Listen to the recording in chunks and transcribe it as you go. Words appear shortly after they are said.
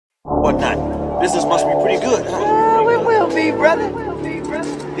whatnot. Business must be pretty good, huh? Oh, it will be, brother.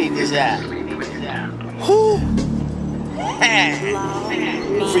 Beat this out. Whew.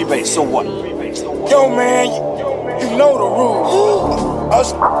 Free base, so what? Yo, man, you know the rules.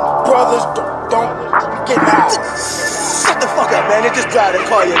 Us brothers don't get out. Shut the fuck up, man. They just tried to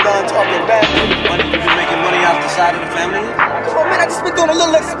call you non-talking bad. Money, you been making money off the side of the family? Come on, man, I just been doing a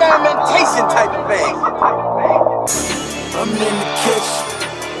little experimentation type of thing. I'm in the kitchen.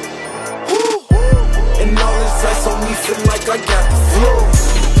 And all this ice on me feel like I got the flu.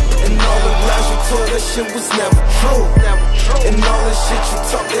 And all the lies you told, that shit was never true. And all the shit you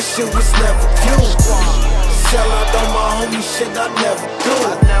talk, that shit was never you. Sell out on my homie shit, I never do.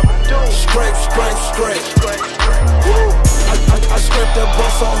 Scrape, scrape, scrape. I scrape that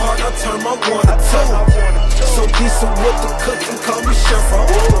ball so hard, I turn my 1 to 2. So decent with the cooking, call me chef.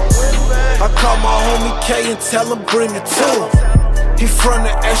 I call my homie K and tell him bring it 2. He front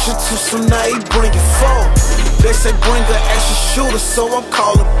the extra 2, so now he bring it 4. They say bring an extra shooter, so I'm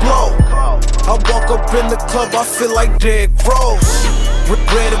calling blow. I walk up in the club, I feel like Derrick Rose.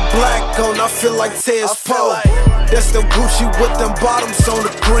 Red and black on, I feel like Tez Poe. That's the Gucci with them bottoms on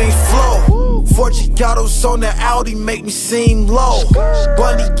the green floor. 4 Giottos on the Audi make me seem low.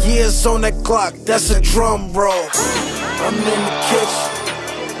 Bunny gears on that Glock, that's a drum roll. I'm in the kitchen.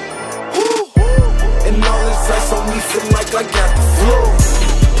 And all this ice on me feel like I got the flu.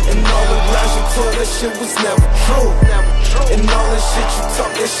 And all the lies you told, that shit was never true. And all the shit you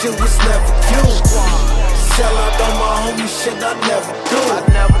talk, that shit was never you. Sell out on my homie shit, I never do.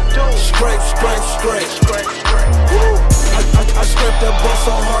 Scrape, scrape, scrape. I scrape that ball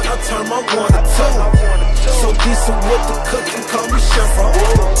so hard, I turn my 1 to 2. So decent with the cooking, call me chef.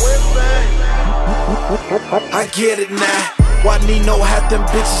 I get it now. Why Nino had them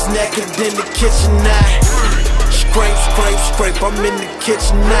bitches naked in the kitchen now? Scrape, scrape, scrape, I'm in the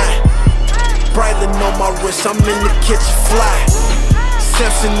kitchen now. Brylan on my wrist, I'm in the kitchen fly.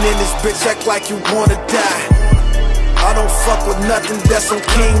 Samson in this bitch, act like you wanna die. I don't fuck with nothing that's on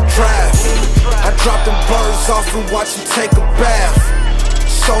King Drive. I drop them birds off and watch them take a bath.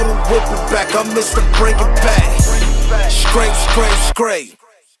 Sold them, whip it back, I miss the bring it back. Scrape, scrape, scrape.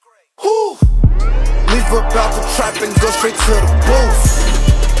 Whew. Leave about the trap and go straight to the booth.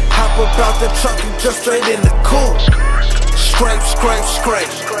 Hop about the truck and just straight in the coupe. Scrape, scrape,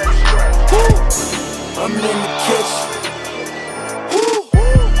 scrape. Woo. I'm in the kitchen. Woo.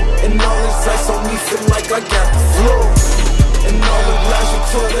 And all this ice on me feel like I got the flu. And all the lies you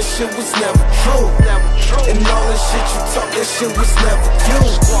told, that shit was never true. And all the shit you talk, that shit was never you.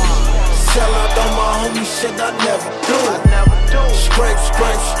 Sell out on my homie shit, I never do. Scrape,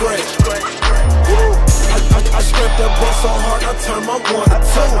 scrape, scrape. I scrape that ball so hard, I turn my 1 to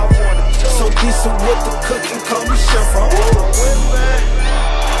 2. So decent with the cooking, call me chef.